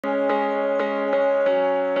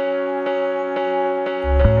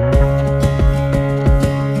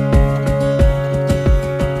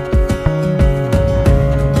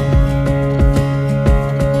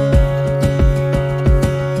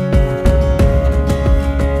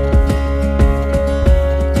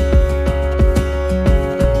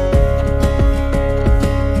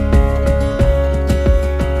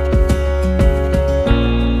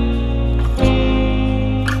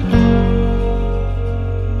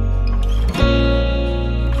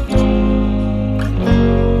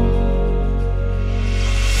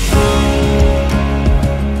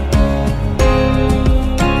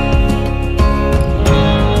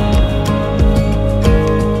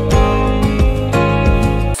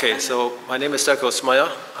Okay, so my name is Dirk Osmeyer.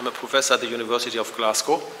 I'm a professor at the University of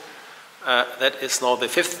Glasgow. That is now the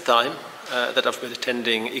fifth time that I've been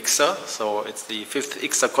attending ICSTA. So it's the fifth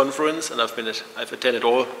ICSTA conference, and I've attended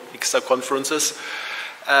all ICSTA conferences.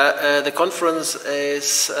 The conference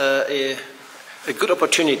is a good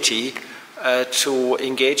opportunity to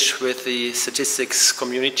engage with the statistics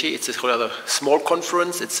community. It's a rather small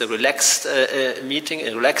conference. It's a relaxed meeting,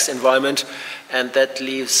 a relaxed environment, and that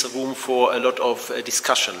leaves room for a lot of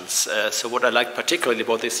discussions. So what I like particularly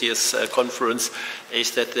about this year's conference is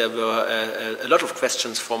that there were a lot of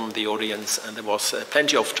questions from the audience, and there was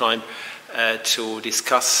plenty of time to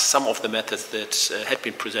discuss some of the methods that had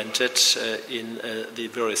been presented in the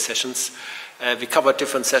various sessions. We covered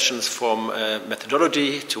different sessions from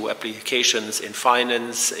methodology to applications in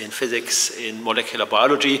finance, in physics, in molecular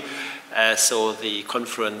biology. So the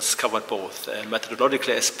conference covered both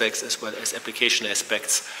methodological aspects as well as application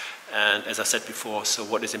aspects. And as I said before, so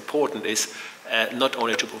what is important is not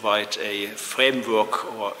only to provide a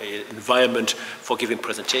framework or an environment for giving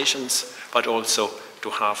presentations, but also to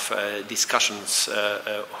have discussions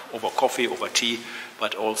over coffee, over tea,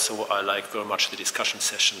 but also I like very much the discussion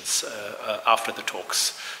sessions after the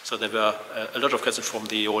talks. So there were a lot of questions from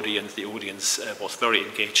the audience. The audience was very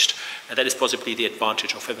engaged, and that is possibly the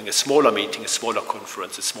advantage of having a smaller meeting, a smaller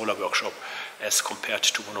conference, a smaller workshop, as compared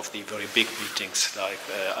to one of the very big meetings like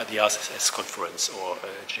the ICSTA conference or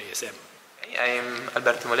JSM. I am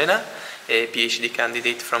Alberto Molena, a PhD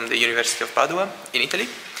candidate from the University of Padua in Italy,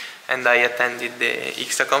 and I attended the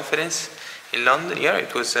ICSTA conference in London here.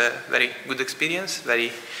 It was a very good experience,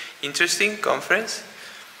 very interesting conference,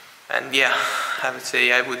 and yeah, I would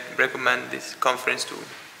say I would recommend this conference to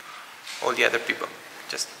all the other people.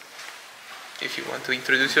 Just if you want to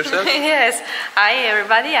introduce yourself. Yes, hi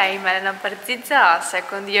everybody, I'm Elena Parzizza, a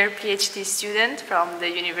second year PhD student from the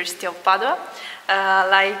University of Padua.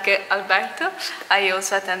 Like Alberto, I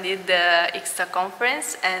also attended the ICSTA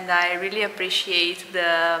conference, and I really appreciate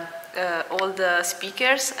all the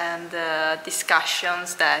speakers and the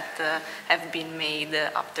discussions that have been made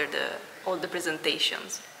after all the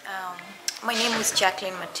presentations. My name is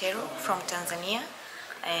Jacqueline Matero from Tanzania,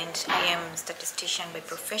 and I am a statistician by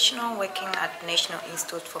profession working at National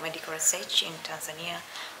Institute for Medical Research in Tanzania,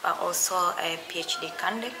 but also a PhD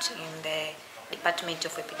candidate in the Department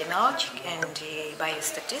of Epidemiology and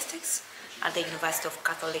Biostatistics at the University of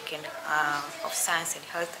Catholic and of Science and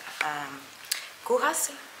Health,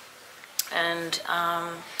 Kuhas. And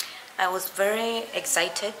I was very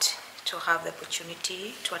excited to have the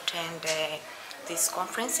opportunity to attend this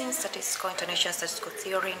conference in International Statistical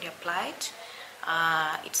Theory and Applied.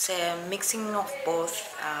 It's a mixing of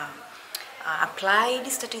both applied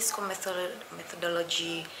statistical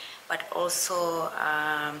methodology, but also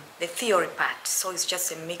the theory part. So it's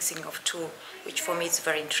just a mixing of two, which for me is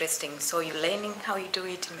very interesting. So you're learning how you do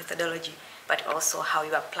it in methodology, but also how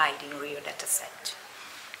you apply it in real data set.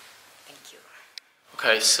 Thank you.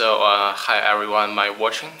 Okay, so hi everyone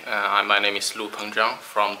watching. My name is Lu Pengzhang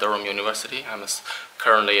from Durham University. I'm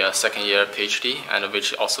currently a second year PhD, and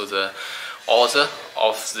which also the author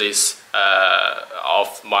of this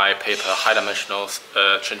of my paper, high dimensional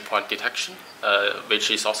change point detection, which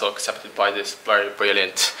is also accepted by this very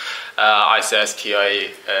brilliant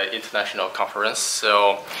ICSTA international conference.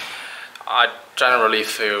 So I generally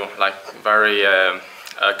feel like very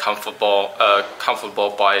comfortable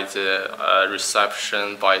by the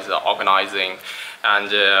reception, by the organizing,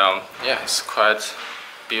 and yeah, it's quite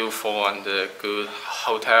beautiful and good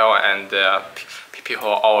hotel, and people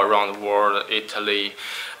all around the world, Italy,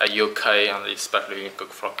 UK, and especially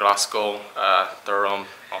from Glasgow, Durham,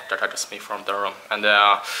 just me from Durham, and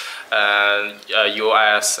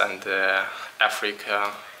US and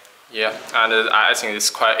Africa. Yeah, and I think it's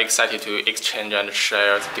quite exciting to exchange and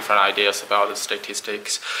share the different ideas about the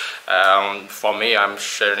statistics. For me, I'm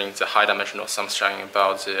sharing the high dimensional sunshine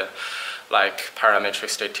about the parametric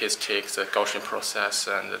statistics, the Gaussian process,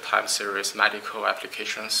 and the time series medical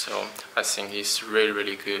applications. So I think it's really,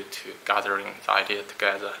 really good to gathering the idea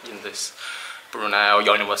together in this Brunel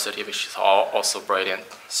University, which is also brilliant.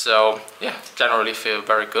 So yeah, generally feel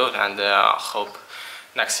very good, and I hope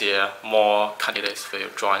next year more candidates will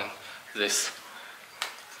join this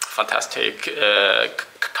fantastic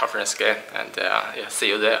conference again, and yeah, see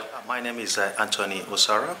you there. My name is Anthony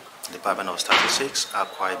Osara, Department of Statistics,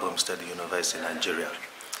 Akwa Ibom State University, Nigeria.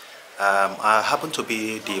 I happen to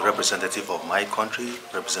be the representative of my country,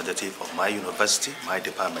 representative of my university, my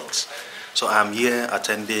departments. So I'm here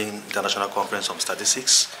attending International Conference on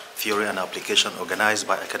Statistics, Theory and Application, organized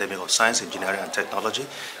by Academy of Science, Engineering and Technology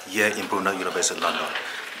here in Brunel University, London.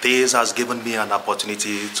 This has given me an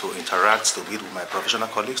opportunity to interact, to meet with my professional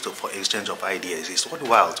colleagues, for exchange of ideas. It's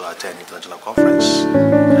worthwhile to attend international conference.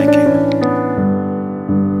 Thank you.